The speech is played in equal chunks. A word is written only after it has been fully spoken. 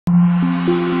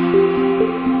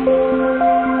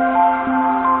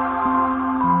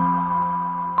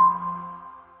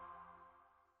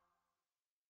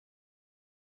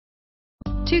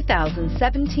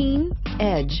2017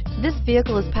 Edge. This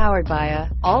vehicle is powered by a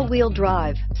all-wheel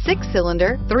drive,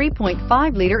 6-cylinder,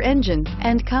 3.5-liter engine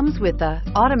and comes with a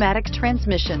automatic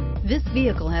transmission. This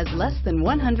vehicle has less than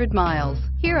 100 miles.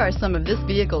 Here are some of this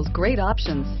vehicle's great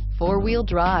options: 4-wheel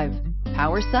drive,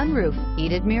 power sunroof,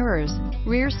 heated mirrors,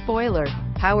 rear spoiler,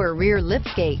 power rear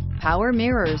liftgate, power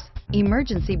mirrors,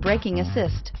 emergency braking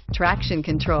assist, traction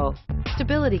control,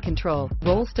 stability control,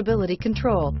 roll stability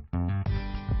control.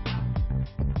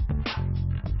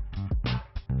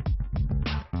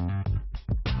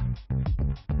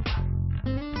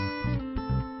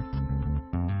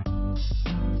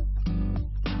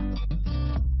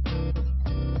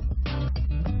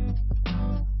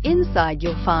 Inside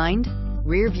you'll find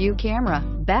rear view camera,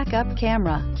 backup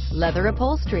camera, leather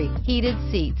upholstery, heated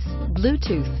seats,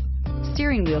 Bluetooth,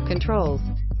 steering wheel controls,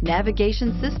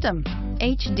 navigation system,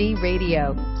 HD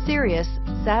radio, Sirius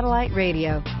satellite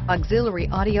radio, auxiliary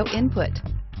audio input.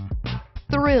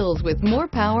 Thrills with more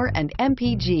power and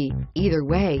MPG. Either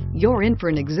way, you're in for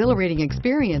an exhilarating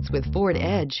experience with Ford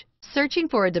Edge. Searching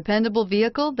for a dependable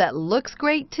vehicle that looks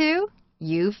great too?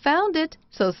 You found it,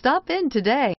 so stop in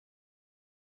today.